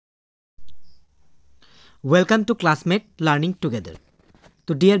Welcome to classmate learning together.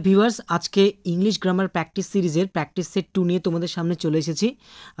 তো dear viewers, আজকে English grammar practice সিরিজের practice set 2 নিয়ে তোমাদের সামনে চলে এসেছি।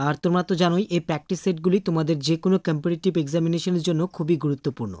 আর তোমরা তো জানোই এই প্র্যাকটিস সেটগুলি তোমাদের যে কোনো কম্পিটিটিভ এক্সামিনেশনের জন্য খুবই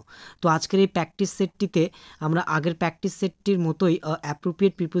গুরুত্বপূর্ণ। তো আজকের এই প্র্যাকটিস সেটটিতে আমরা আগের প্র্যাকটিস সেটটির মতোই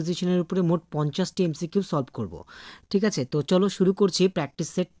অ্যাপ্রোপ্রিয়েট প্রিপোজিশনের উপরে মোট 50টি এমসিকিউ সলভ করব। ঠিক আছে, তো চলো শুরু করছি প্র্যাকটিস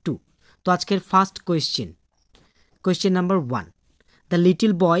সেট 2। তো আজকের first question number 1, the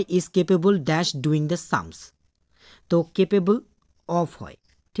little boy is capable dash doing the sums. তো কেপেবল অফ হয়,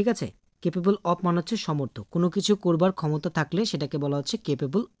 ঠিক আছে। কেপেবল অফ মানে হচ্ছে সমর্থ, কোনো কিছু করবার ক্ষমতা থাকলে সেটাকে বলা হচ্ছে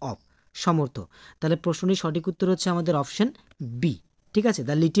কেপেবল অফ, সমর্থ। তাহলে প্রশ্নটির সঠিক উত্তর হচ্ছে আমাদের অপশন বি, ঠিক আছে।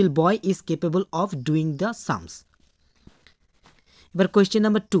 The little boy is capable of doing the sums. এবার question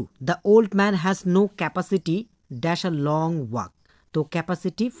number 2, the old man has no capacity dash a long walk. তো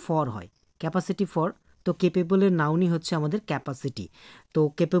ক্যাপাসিটি ফর হয়, ক্যাপাসিটি ফর। তো কেপেবলের নাউনই হচ্ছে আমাদের ক্যাপাসিটি। তো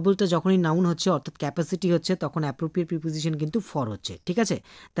কেপেবলটা যখনই নাউন হচ্ছে অর্থাৎ ক্যাপাসিটি হচ্ছে তখন অ্যাপ্রোপ্রিয়েট প্রিপোজিশন কিন্তু ফর হচ্ছে, ঠিক আছে।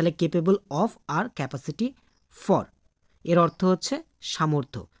 তাহলে capable of R capacity for, এর অর্থ হচ্ছে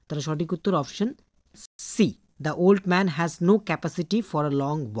সামর্থ্য। তাহলে সঠিক উত্তর option C, the old man has no capacity for a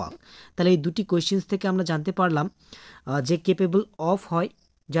long walk. তাহলে এই দুটি কোয়েশ্চেন্স থেকে আমরা জানতে পারলাম যে কেপেবল অফ হয়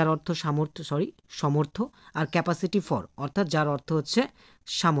যার অর্থ সমর্থ, আর ক্যাপাসিটি ফর অর্থাৎ যার অর্থ হচ্ছে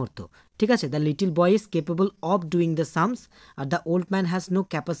সামর্থ্য, ঠিক আছে। The little boy is capable of doing the sums are the old man has no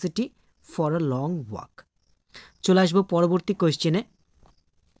capacity for a long walk. চলে আসবো পরবর্তী কোয়েশ্চেনে।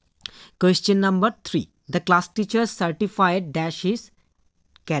 Question number 3, the class teacher certified dash his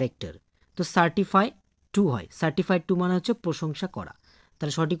character. তো সার্টিফাই টু হয়, certified two মানে হচ্ছে প্রশংসা করা।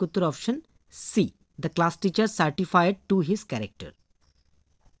 তাহলে সঠিক উত্তর option C, the class teacher certified to his character.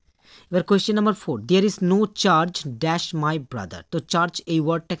 এবার question number 4, there is no charge dash my brother. তো চার্জ এই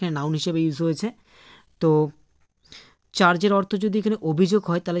ওয়ার্ডটা এখানে নাউন হিসেবে ইউজ হয়েছে। তো চার্জের অর্থ যদি এখানে অভিযোগ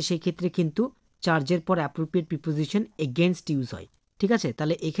হয় তাহলে সেই ক্ষেত্রে কিন্তু চার্জের পর অ্যাপ্রোপ্রিয়েট প্রিপোজিশন এগেনস্ট ইউজ হয়, ঠিক আছে।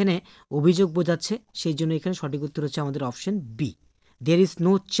 তাহলে এখানে অভিযোগ বোঝাচ্ছে, সেই জন্য এখানে সঠিক উত্তর হচ্ছে আমাদের option B, there is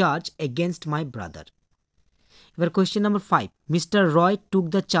no charge against my brother. এবার question number 5, mister Roy took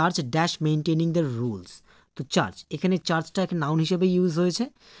the charge dash maintaining the rules. তো চার্জ, এখানে চার্জটা এখানে নাউন হিসেবে ইউজ হয়েছে।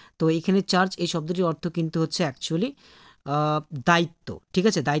 তো এখানে চার্জ এই শব্দটির অর্থ কিন্তু হচ্ছে অ্যাকচুয়ালি দায়িত্ব, ঠিক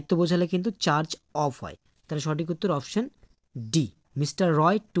আছে। দায়িত্ব বোঝালে কিন্তু চার্জ অফ হয়। তাহলে সঠিক উত্তর option D, mister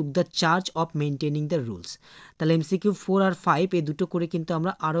Roy took the charge of maintaining the rules. তাহলে এমসিকিউ 4 আর 5 এই দুটো করে কিন্তু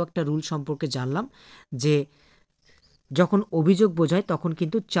আমরা আরও একটা রুল সম্পর্কে জানলাম যে যখন অভিযোগ বোঝায় তখন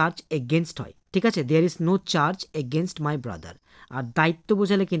কিন্তু চার্জ এগেনস্ট হয়, ঠিক আছে। There is no charge against my brother. আর দায়িত্ব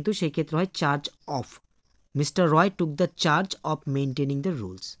বোঝালে কিন্তু সেই ক্ষেত্রে হয় charge of, mister Roy took the charge of maintaining the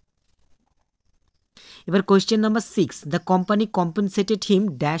rules. এবার question number 6, the company compensated him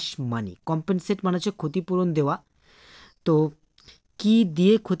dash money. Compensate মানে হচ্ছে ক্ষতিপূরণ দেওয়া। তো কি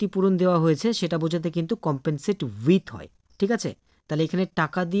দিয়ে ক্ষতিপূরণ দেওয়া হয়েছে সেটা বোঝাতে কিন্তু কম্পেনসেট উইথ হয়, ঠিক আছে। তাহলে এখানে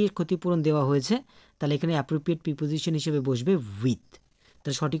টাকা দিয়ে ক্ষতিপূরণ দেওয়া হয়েছে, তাহলে এখানে অ্যাপ্রোপ্রিয়েট প্রিপোজিশন হিসেবে বসবে উইথ।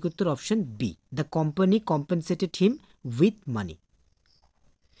 তাহলে সঠিক উত্তর option B, the company compensated him with মানি।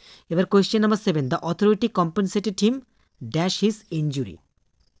 এবার question number 7, the authority compensated him dash his injury.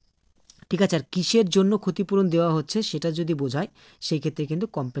 ঠিক আছে, আর কিসের জন্য ক্ষতিপূরণ দেওয়া হচ্ছে সেটা যদি বোঝায় সেই ক্ষেত্রে কিন্তু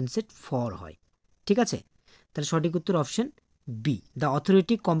কম্পেনসেট ফর হয়, ঠিক আছে। তাহলে সঠিক উত্তর option B, the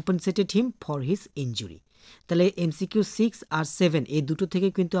authority compensated him for his injury. তাহলে এমসিকিউ 6 আর 7 এই দুটো থেকে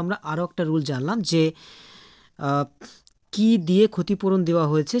কিন্তু আমরা আরও একটা রুল জানলাম যে কি দিয়ে ক্ষতিপূরণ দেওয়া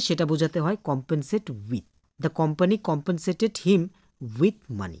হয়েছে সেটা বোঝাতে হয় compensate with. The company compensated him with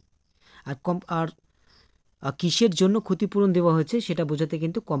মানি। আর কিসের জন্য ক্ষতিপূরণ দেওয়া হয়েছে সেটা বোঝাতে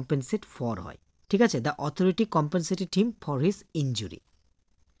কিন্তু কম্পেনসেট ফর হয়, ঠিক আছে। The authority compensated him for his injury.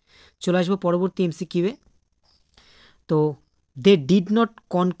 চলে আসবো পরবর্তী এমসিকিউয়ে। তো they did not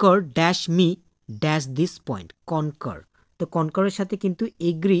কনকার dash me dash this point. কনকার, তো কনকারের সাথে কিন্তু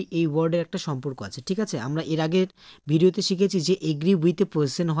এগ্রি এই ওয়ার্ডের একটা সম্পর্ক আছে, ঠিক আছে। আমরা এর আগের ভিডিওতে শিখেছি যে এগ্রি উইথ এ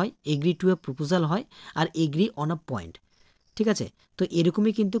পজিশন হয়, এগ্রি টু এ প্রপোজাল হয়, আর এগ্রি অন আ পয়েন্ট, ঠিক আছে। তো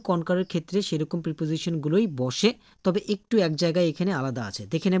এরকমই কিন্তু কনকারের ক্ষেত্রে সেরকম প্রিপোজিশনগুলোই বসে, তবে একটু এক জায়গায় এখানে আলাদা আছে,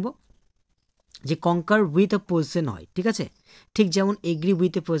 দেখে নেব। যে কনকার উইথ আ পজিশন হয়, ঠিক আছে, ঠিক যেমন এগ্রি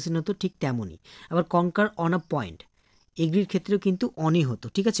উইথ এ পজিশন হতো ঠিক তেমনই। আবার কনকার অন আ পয়েন্ট, এগ্রির ক্ষেত্রেও কিন্তু অনই হতো,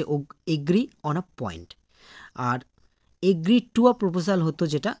 ঠিক আছে, agri on a point. R agree to a proposal হতো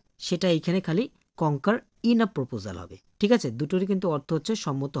যেটা, সেটা এখানে খালি কনকার ইন আ প্রপোজাল হবে, ঠিক আছে। দুটোরই কিন্তু অর্থ হচ্ছে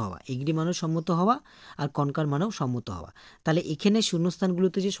সম্মত হওয়া, এগ্রি মানেও সম্মত হওয়া আর কনকার মানেও সম্মত হওয়া। তাহলে এখানে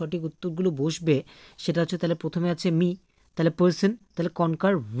শূন্যস্থানগুলোতে যে সঠিক উত্তরগুলো বসবে সেটা হচ্ছে, তাহলে প্রথমে আছে মি, তাহলে পার্সন, তাহলে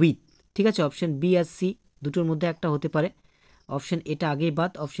কনকার উইথ, ঠিক আছে। অপশন বি আর সি দুটোর মধ্যে একটা হতে পারে, অপশন এটা আগেই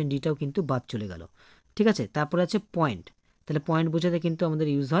বাদ, অপশন ডিটাও কিন্তু বাদ চলে গেল, ঠিক আছে। তারপরে আছে পয়েন্ট, তাহলে পয়েন্ট বোঝাতে কিন্তু আমাদের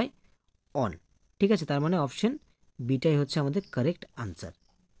ইউজ হয় অন, ঠিক আছে, তার মানে অপশন বিটাই হচ্ছে আমাদের কারেক্ট আনসার।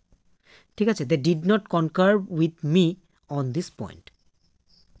 ঠিক আছে, they did not কনকার with me on this point.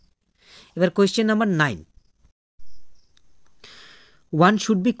 এবার question number 9, one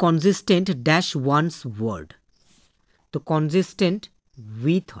should be consistent dash one's word. তো কনসিস্টেন্ট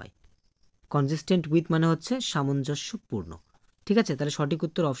উইথ হয়, কনসিস্টেন্ট উইথ মানে হচ্ছে সামঞ্জস্যপূর্ণ। ঠিক আছে, তাহলে সঠিক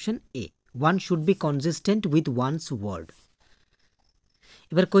উত্তর option A, one should be consistent with one's word.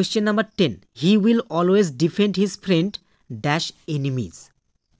 এবার question number 10, he will always defend his friend dash enemies.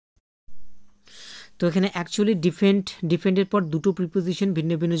 তো এখানে অ্যাকচুয়ালি ডিফেন্ডের পর দুটো প্রিপোজিশন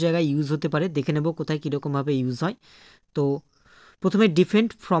ভিন্ন ভিন্ন জায়গায় ইউজ হতে পারে, দেখে নেব কোথায় কীরকমভাবে ইউজ হয়। তো প্রথমে ডিফেন্ড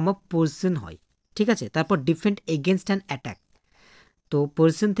ফ্রম আ পার্সন হয়, ঠিক আছে, তারপর ডিফেন্ড এগেনস্ট অ্যান অ্যাটাক। তো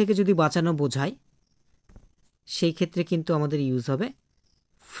পার্সন থেকে যদি বাঁচানো বোঝায় সেই ক্ষেত্রে কিন্তু আমাদের ইউজ হবে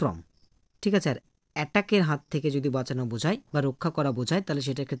ফ্রম। ঠিক আছে, আর অ্যাটাকের হাত থেকে যদি বাঁচানো বোঝায় বা রক্ষা করা বোঝায় তাহলে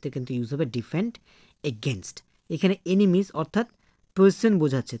সেটার ক্ষেত্রে কিন্তু ইউজ হবে ডিফেন্ড এগেনস্ট। এখানে এনিমিজ অর্থাৎ পার্সন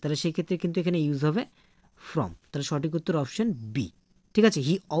বোঝাচ্ছে, তাহলে সেই ক্ষেত্রে কিন্তু এখানে ইউজ হবে ফ্রম। তাহলে সঠিক উত্তর অপশন বি। ঠিক আছে,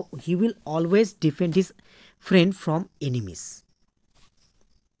 he will always defend his friend from enemies.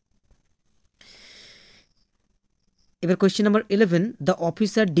 এবার question number 11, the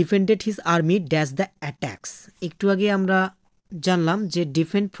officer defended his army dash the অ্যাট্যাকস। একটু আগে আমরা জানলাম যে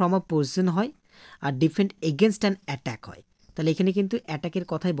ডিফেন্ড ফ্রম আ পার্সন হয় আর ডিফেন্ড এগেনস্ট অ্যান অ্যাটাক হয়, তাহলে এখানে কিন্তু অ্যাটাকের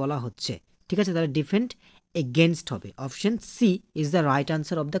কথাই বলা হচ্ছে। ঠিক আছে, তাহলে ডিফেন্ড এগেনস্ট হবে, option C is the right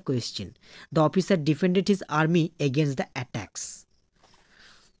answer of the question. The officer defended his army against the অ্যাট্যাকস।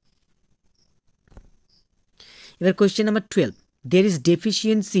 এবার question number 12, there is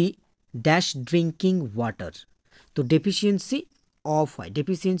deficiency dash drinking water. তো ডেফিসিয়েন্সি অফ হয়,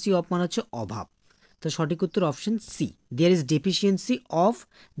 ডেফিসিয়েন্সি অফ মানে হচ্ছে অভাব, তো সঠিক উত্তর option C, there is deficiency of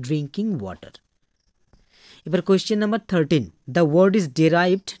drinking water. এবার question number 13, the word is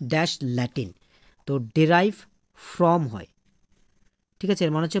ডেরাইভড dash Latin. তো ডেরাইভ ফ্রম হয়, ঠিক আছে,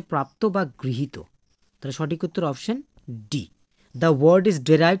 এর মানে হচ্ছে প্রাপ্ত বা গৃহীত, তাহলে সঠিক উত্তর option D, the word is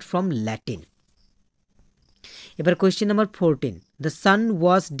ডেরাইভড from Latin. এবার question number 14, the sun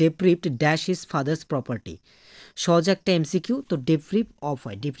was ডেপ্রিভড dash his father's property. সহজ একটা এমসিকিউ। তো ডেপ্রিভ অফ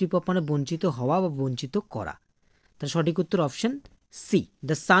হয়, ডেপ্রিভ অফ মানে বঞ্চিত হওয়া বা বঞ্চিত করা, তার সঠিক উত্তর option C,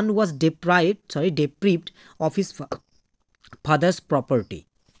 the sun was ডেপ্রিভড of his father's property.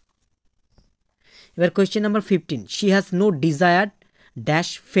 এবার question number 15, she has no desire dash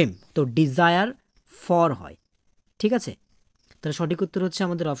fame. তো ডিজায়ার ফর হয়, ঠিক আছে, তাহলে সঠিক উত্তর হচ্ছে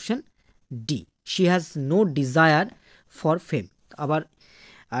আমাদের option D, she has no desire for ফেম। আবার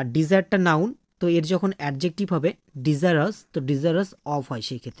ডিজায়ারটা নাউন, তো এর যখন অ্যাডজেক্টিভ হবে ডিজায়ারাস, তো ডিজায়ারাস অফ হয়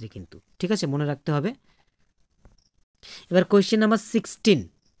সেই ক্ষেত্রে কিন্তু, ঠিক আছে, মনে রাখতে হবে। এবার question number 16,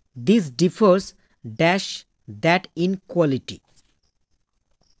 this differs dash that in quality.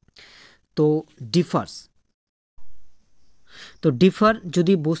 তো ডিফার্স, তো ডিফার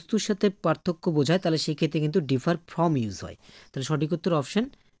যদি বস্তুর সাথে পার্থক্য বোঝায় তাহলে সেই ক্ষেত্রে কিন্তু ডিফার ফ্রম ইউজ হয়, তাহলে সঠিক উত্তর option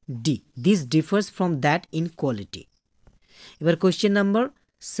D, this differs from that in quality. এবার question number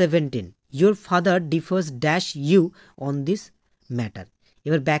 17, your father differs dash you on this matter.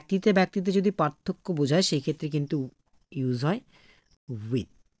 এবার ব্যক্তিতে যদি পার্থক্য বোঝায় সেই ক্ষেত্রে কিন্তু ইউজ হয় উইথ।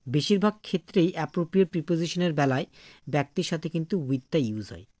 বেশিরভাগ ক্ষেত্রেই অ্যাপ্রোপ্রিয়েট প্রিপোজিশনের বেলায় ব্যক্তির সাথে কিন্তু উইথটা ইউজ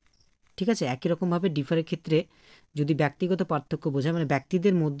হয়, ঠিক আছে। একই রকমভাবে ডিফারের ক্ষেত্রে যদি ব্যক্তিগত পার্থক্য বোঝায় মানে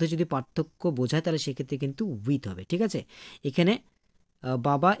ব্যক্তিদের মধ্যে যদি পার্থক্য বোঝায় তাহলে সেক্ষেত্রে কিন্তু উইথ হবে, ঠিক আছে। এখানে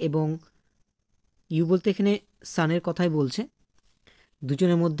বাবা এবং ইউ বলতে এখানে সানের কথাই বলছে,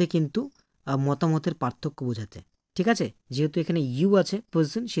 দুজনের মধ্যে কিন্তু মতামতের পার্থক্য বোঝাতে, ঠিক আছে। যেহেতু এখানে ইউ আছে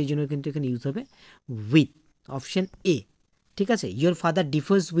পার্সন, সেই জন্য কিন্তু এখানে ইউজ হবে উইথ, অপশন এ, ঠিক আছে। Your father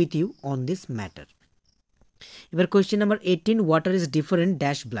differs with you on this matter. এবার question number 18, water is different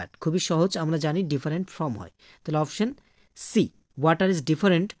dash blood. খুবই সহজ, আমরা জানি ডিফারেন্ট ফ্রম হয়, তাহলে option C, water is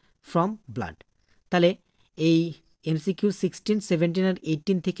different from blood. তাহলে এই এমসিকিউ 16, 17 আর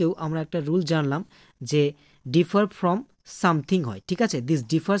 18 থেকেও আমরা একটা রুল জানলাম যে ডিফার ফ্রম সামথিং হয়, ঠিক আছে, this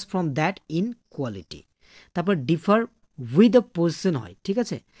differs from that in quality. তারপর ডিফার উইথ আ পার্সন হয়, ঠিক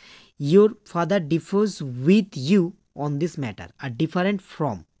আছে, your father differs with you on this matter. R different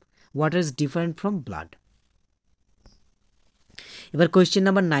from, water is different from blood. এবার কোয়েশ্চেন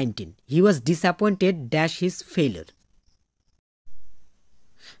নাম্বার 19, হি ওয়াজ disappointed dash his failure.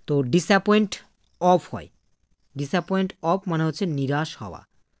 তো disappoint of হয়, disappoint of মানে হচ্ছে নিরাশ হওয়া,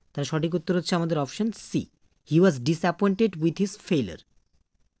 তার সঠিক উত্তর হচ্ছে আমাদের option C, he was disappointed with his failure.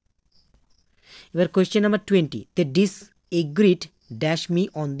 এবার question number 20, they disregard dash me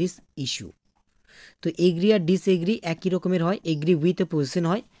on this issue. তো এগ্রি আর ডিসএগ্রি একই রকমের হয়, এগ্রি উইথ এ পার্সন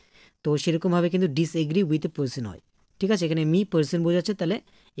হয়, তো সেরকমভাবে কিন্তু ডিসএগ্রি উইথ এ পার্সন হয়, ঠিক আছে। এখানে মি পার্সন বোঝাচ্ছে, তাহলে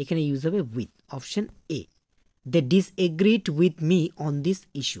এখানে ইউজ হবে with, option A. They disregard with me on this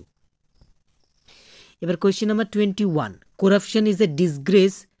issue. এবার question number 21, corruption is a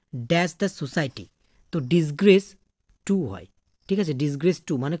disgrace dash the society. তো ডিসগ্রেস টু হয়, ঠিক আছে, ডিসগ্রেস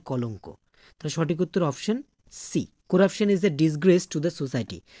টু মানে কলঙ্ক। তাহলে সঠিক উত্তর option C, corruption is a disgrace to the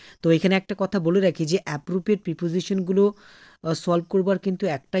society. তো এখানে একটা কথা বলে রাখি যে অ্যাপ্রোপ্রিয়েট প্রিপোজিশনগুলো সলভ করবার কিন্তু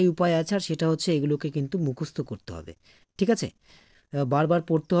একটাই উপায় আছে, আর সেটা হচ্ছে এগুলোকে কিন্তু মুখস্থ করতে হবে, ঠিক আছে, বারবার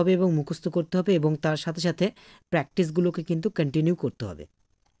পড়তে হবে এবং মুখস্থ করতে হবে, এবং তার সাথে সাথে প্র্যাকটিসগুলোকে কিন্তু কন্টিনিউ করতে হবে।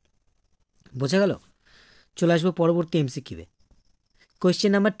 বোঝা গেল? চলে আসবো পরবর্তী এমসিকিউয়ে।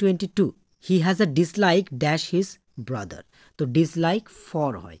 Question number 22, he has a dislike dash his brother. তো ডিসলাইক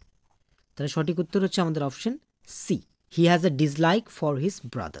ফর হয়, তাহলে সঠিক উত্তর হচ্ছে আমাদের option C, he has a dislike for his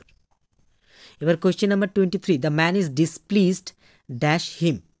brother. এবার question number 23, the man is ডিসপ্লিজড dash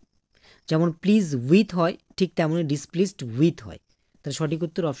him. যেমন প্লিজ উইথ হয় ঠিক তেমনই ডিসপ্লিজড উইথ হয়, তাহলে সঠিক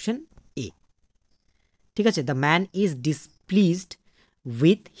উত্তর অপশন এ, ঠিক আছে। The man is ডিসপ্লিজড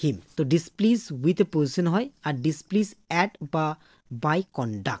with him, তো ডিসপ্লিজ উইথ এ পজিশন হয়, আর ডিসপ্লিজ অ্যাট বা বাই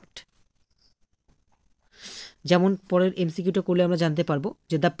কন্ডাক্ট। যেমন পরের এমসিকিউটা করলে আমরা জানতে পারবো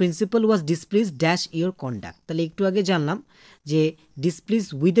যে the principal was ডিসপ্লিজ dash your conduct. তাহলে একটু আগে জানলাম যে ডিসপ্লিজ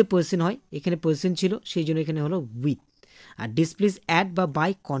উইথ এ পজিশন হয়, এখানে পজিশন ছিল সেই জন্য এখানে হলো উইথ, আর ডিসপ্লিজ অ্যাট বা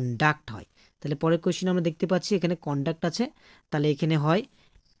বাই কন্ডাক্ট হয়। তাহলে পরের কোয়েশ্চেন আমরা দেখতে পাচ্ছি এখানে কন্ডাক্ট আছে, তাহলে এখানে হয়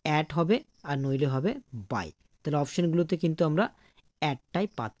অ্যাট হবে আর নইলে হবে বাই। তাহলে অপশনগুলোতে কিন্তু আমরা অ্যাটটাই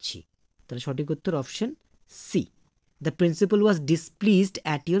পাচ্ছি, তাহলে সঠিক উত্তর option C, the principal was ডিসপ্লিজড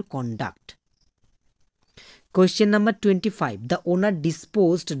at your conduct. Question number 25, the owner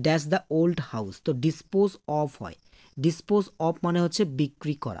disposed dash the old house. তো ডিসপোজ অফ হয়, ডিসপোজ অফ মানে হচ্ছে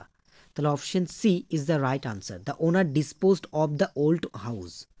বিক্রি করা, তাহলে option C is the right answer, the owner disposed of the old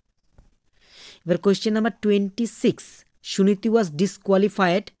house. এবার question number 26, Suniti was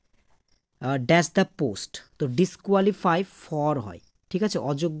disqualified dash the post. তো disqualify for হয়, ঠিক আছে,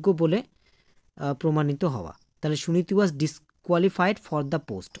 অযোগ্য বলে প্রমাণিত হওয়া, তাহলে সুনীতি ওয়াজ disqualified for the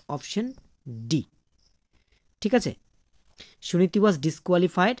post, option D, ঠিক আছে, সুনীতি ওয়াজ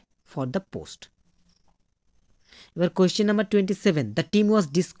ডিসকোয়ালিফাইড ফর দ্য পোস্ট। এবার question number 27, the team was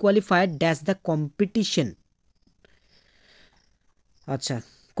disqualified dash the competition. আচ্ছা,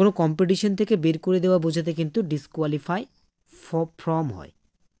 কোনো কম্পিটিশন থেকে বের করে দেওয়া বোঝাতে কিন্তু ডিসকোয়ালিফাই ফ্রম হয়,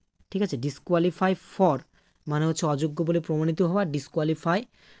 ঠিক আছে, ডিসকোয়ালিফাই ফর মানে হচ্ছে অযোগ্য বলে প্রমাণিত হওয়া, ডিসকোয়ালিফাই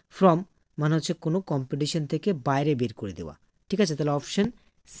ফ্রম মানে হচ্ছে কোনো কম্পিটিশন থেকে বাইরে বের করে দেওয়া, ঠিক আছে, তাহলে option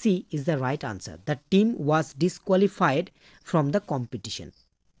C is the right answer, the team was disqualified from the competition.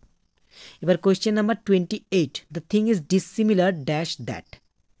 এবার question number 28, the thing is dissimilar dash that.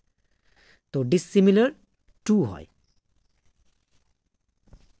 তো ডিসিমিলার টু হয়,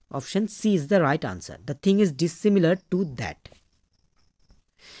 option C is the right answer, the thing is dissimilar to that.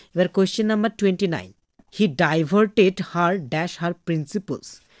 এবার question number 29, he diverted her dash her principles.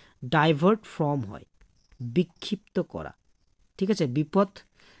 Divert from হয়, বিক্ষিপ্ত করা, ঠিক আছে,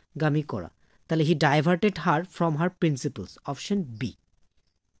 বিপথগামী করা, তাহলে হি diverted her from her principles, option B.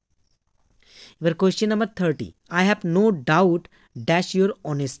 এবার question number 30, I have no doubt dash your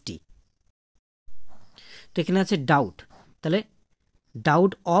honesty. তো এখানে আছে ডাউট, তাহলে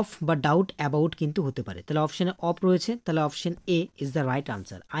ডাউট অফ বা ডাউট অ্যাবাউট কিন্তু হতে পারে, তাহলে অপশানে অফ রয়েছে, তাহলে option A is the right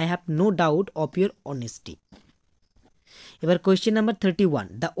answer, I have no doubt of your honesty. এবার question number 31,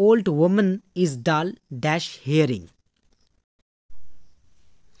 the old woman is ডাল ড্যাশ হিয়ারিং।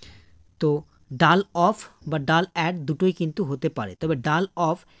 তো ডাল অফ বা ডাল অ্যাট দুটোই কিন্তু হতে পারে, তবে ডাল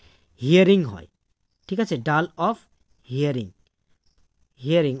অফ হিয়ারিং হয়, ঠিক আছে, ডাল অফ হিয়ারিং,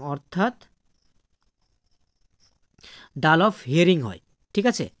 হিয়ারিং অর্থাৎ ডাল অফ হিয়ারিং হয়, ঠিক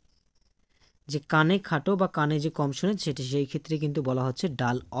আছে, যে কানে খাটো বা কানে যে কম শোনে সেটা, সেই ক্ষেত্রে কিন্তু বলা হচ্ছে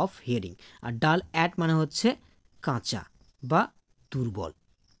ডাল অফ হিয়ারিং। আর ডাল অ্যাট মানে হচ্ছে কাঁচা বা দুর্বল,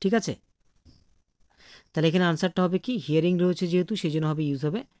 ঠিক আছে, তাহলে এখানে আনসারটা হবে কি, হিয়ারিং রয়েছে যেহেতু সেই জন্য হবে ইউজ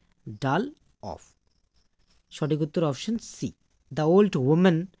হবে ডাল অফ, সঠিক উত্তর option C, the old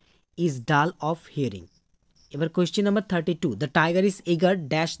woman is ডাল অফ হিয়ারিং। এবার question number 32, the tiger is এগার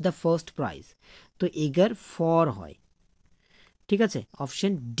ড্যাশ দ্য ফার্স্ট প্রাইজ। তো এগার ফর হয়, ঠিক আছে,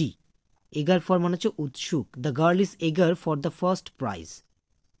 অপশন ডি, এগার ফর মানে হচ্ছে উৎসুক, দ্য গার্ল ইজ এগার ফর দ্য ফার্স্ট প্রাইজ।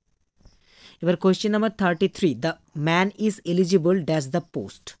 এবার question number 33, the man is eligible dash the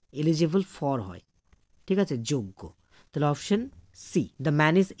post. Eligible for হয়, ঠিক আছে, যোগ্য, তাহলে option C, the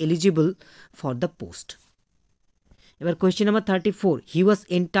man is eligible for the post. এবার question number 34, he was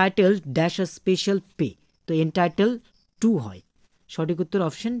entitled dash a special pay. তো entitle two হয়, সঠিক উত্তর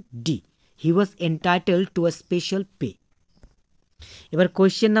option D, he was entitled to a special pay. এবার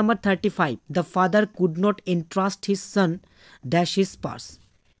question number 35, the father could not entrust his son dash his purse.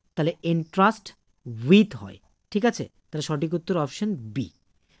 তাহলে entrust with হয়, ঠিক আছে? তাহলে সঠিক উত্তর option B.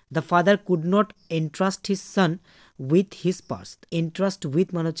 The father could not entrust his son with his purse. Entrust with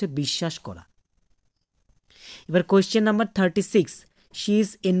মানে হচ্ছে বিশ্বাস করা। এবার question number 36, she is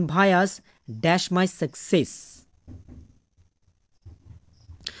এনভায়াস dash my success.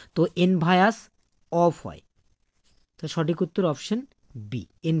 তো এনভায়াস অফ হয়, তো সঠিক উত্তর অপশন বি।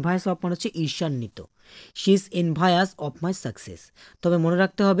 এনভায়াস অফ মানে হচ্ছে ঈর্ষান্বিত। She is এনভায়াস of my success. তবে মনে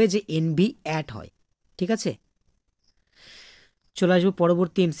রাখতে হবে যে এনভি অ্যাট হয়, ঠিক আছে? চলে আসবো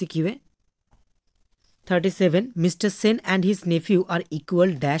পরবর্তী এমসিকিউয়ে। 37, mister Sen and his Nephew R equal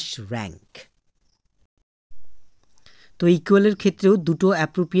dash rank. তো ইকুয়ালের ক্ষেত্রেও দুটো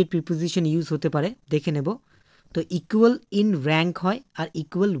অ্যাপ্রোপ্রিয়েট প্রিপোজিশন ইউজ হতে পারে, দেখে নেব। তো ইকুয়াল ইন র্যাঙ্ক হয় আর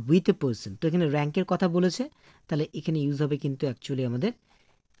ইকুয়াল উইথ এ পার্সন। তো এখানে র্যাঙ্কের কথা বলেছে, তাহলে এখানে ইউজ হবে কিন্তু অ্যাকচুয়ালি আমাদের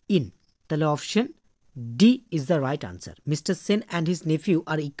ইন। তাহলে option D is the right answer. Mister Sen and his Nephew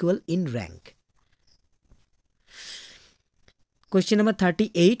R equal in rank. Question number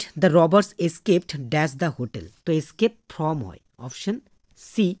 38, the robbers escaped dash the hotel. তো এসকেপ ফ্রম হয়, option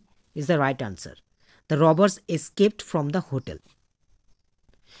C is the right answer. The robbers escaped from the hotel.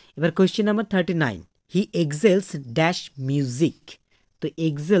 এবার question number 39, হি excels dash music. তো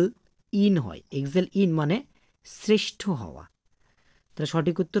Excel in হয়, Excel in মানে শ্রেষ্ঠ হওয়া। তাহলে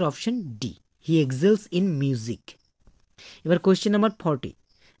সঠিক উত্তর option D, he excels in music. এবার question number 40,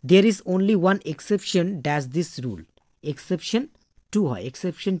 there is only one exception dash this rule. Exception two হয়,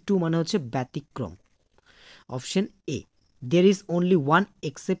 এক্সেপশন টু মানে হচ্ছে ব্যতিক্রম। Option A, there is only one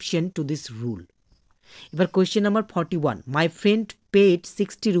exception to this rule. এবার question number 41, my friend paid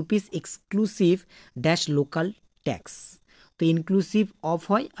 60 rupees exclusive dash local tax. তো inclusive of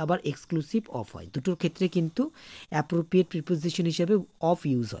হয় আবার exclusive of হয়, দুটোর ক্ষেত্রে কিন্তু অ্যাপ্রোপ্রিয়েট প্রিপোজিশন হিসেবে অফ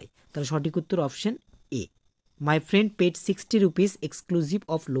ইউজ হয়। তাহলে সঠিক উত্তর option A, my friend paid 60 rupees exclusive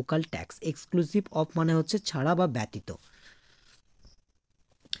of local tax. Exclusive of মানে হচ্ছে ছাড়া বা ব্যতীত।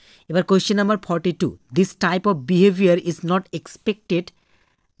 এবার question number 42, this type of behaviour is not expected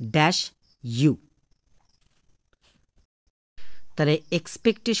dash you. তাহলে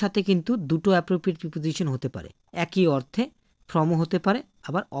এক্সপেক্টের সাথে কিন্তু দুটো অ্যাপ্রোপ্রিয়েট প্রিপোজিশন হতে পারে, একই অর্থে ফ্রমও হতে পারে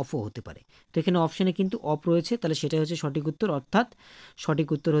আবার অফও হতে পারে। তো এখানে অপশানে কিন্তু অফ রয়েছে, তাহলে সেটাই হচ্ছে সঠিক উত্তর, অর্থাৎ সঠিক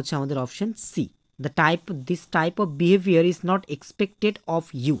উত্তর হচ্ছে আমাদের option C, this type of behaviour is not expected of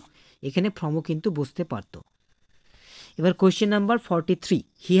you. এখানে ফ্রমও কিন্তু বসতে পারতো। এবার question number 43,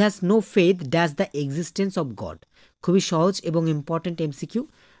 he has no faith dash the existence of god. খুবই সহজ এবং ইম্পর্টেন্ট এমসিকিউ।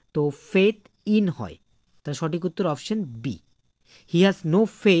 তো ফেথ ইন হয়, তার সঠিক উত্তর option B, he has no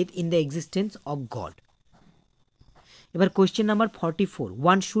faith in the existence of god. এবার question number 44,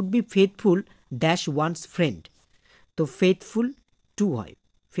 one should be faithful dash one's friend. তো ফেথফুল টু হয়,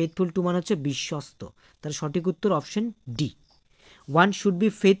 ফেথফুল টু মানে হচ্ছে বিশ্বস্ত। তার সঠিক উত্তর option D, one should be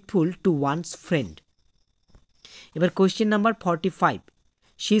faithful two one's friend. এবার question number 45,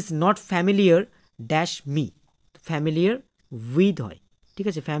 she is not familiar dash me. Familiar with হয়, ঠিক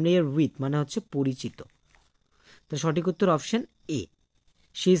আছে? ফ্যামিলিয়ার উইথ মানে হচ্ছে পরিচিত। তো সঠিক উত্তর option A,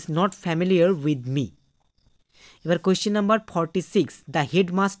 she is not familiar with me. এবার question number 46, the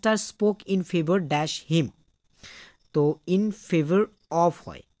headmaster spoke in favour dash him. তো ইন ফেভার অফ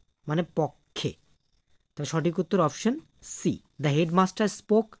হয় মানে পক্ষে। তো সঠিক উত্তর option C, the headmaster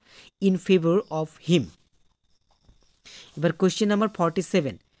spoke in favour of him. এবার question number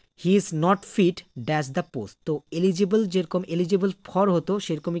 47, he is not fit dash the post. তো এলিজিবল যেরকম এলিজিবল ফর হতো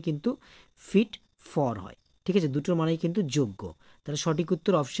সেরকমই কিন্তু ফিট ফর হয়, ঠিক আছে? দুটোর মানেই কিন্তু যোগ্য। তাহলে সঠিক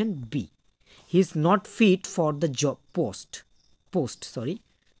উত্তর option B, he is not fit for the job post.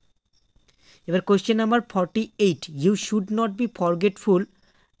 এবার question number 48, you should not be forgetful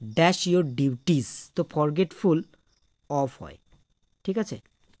dash your duties. তো ফরগেটফুল অফ হয়, ঠিক আছে?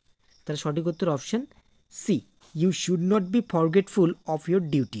 তাহলে সঠিক উত্তর option C, you should not be forgetful of your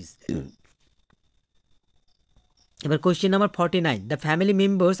duties. এবার question number 49, the family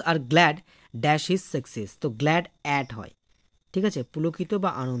members are glad dash his success. তো glad at হয়, ঠিক আছে? পুলকিত বা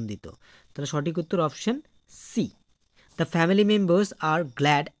আনন্দিত। তাহলে সঠিক উত্তর option C, the family members are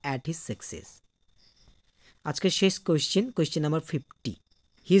glad at his success. আজকের শেষ question number 50,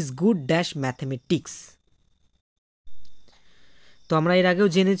 he is good dash mathematics. তো আমরা এর আগেও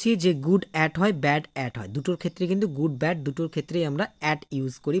জেনেছি যে গুড অ্যাট হয়, ব্যাড অ্যাট হয়। দুটোর ক্ষেত্রে কিন্তু গুড ব্যাড দুটোর ক্ষেত্রেই আমরা অ্যাট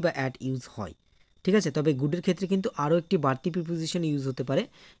ইউজ করি বা অ্যাট ইউজ হয়, ঠিক আছে? তবে গুডের ক্ষেত্রে কিন্তু আরও একটি বাড়তি প্রিপোজিশন ইউজ হতে পারে,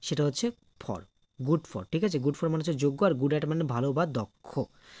 সেটা হচ্ছে ফর, গুড ফর, ঠিক আছে? গুড ফর মানে হচ্ছে যোগ্য, আর গুড অ্যাট মানে ভালো বা দক্ষ।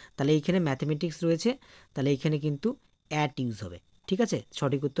 তাহলে এইখানে ম্যাথমেটিক্স রয়েছে, তাহলে এইখানে কিন্তু অ্যাট ইউজ হবে, ঠিক আছে?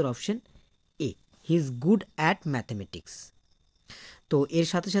 সঠিক উত্তর option A, he is good at mathematics. তো এর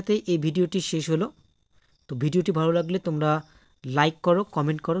সাথে সাথে এই ভিডিওটি শেষ হলো। তো ভিডিওটি ভালো লাগলে তোমরা লাইক করো,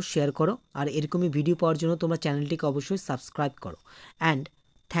 কমেন্ট করো, শেয়ার করো, আর এরকমই ভিডিও পাওয়ার জন্য তোমরা চ্যানেলটিকে অবশ্যই সাবস্ক্রাইব করো। And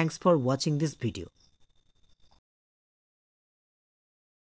thanks for watching this video.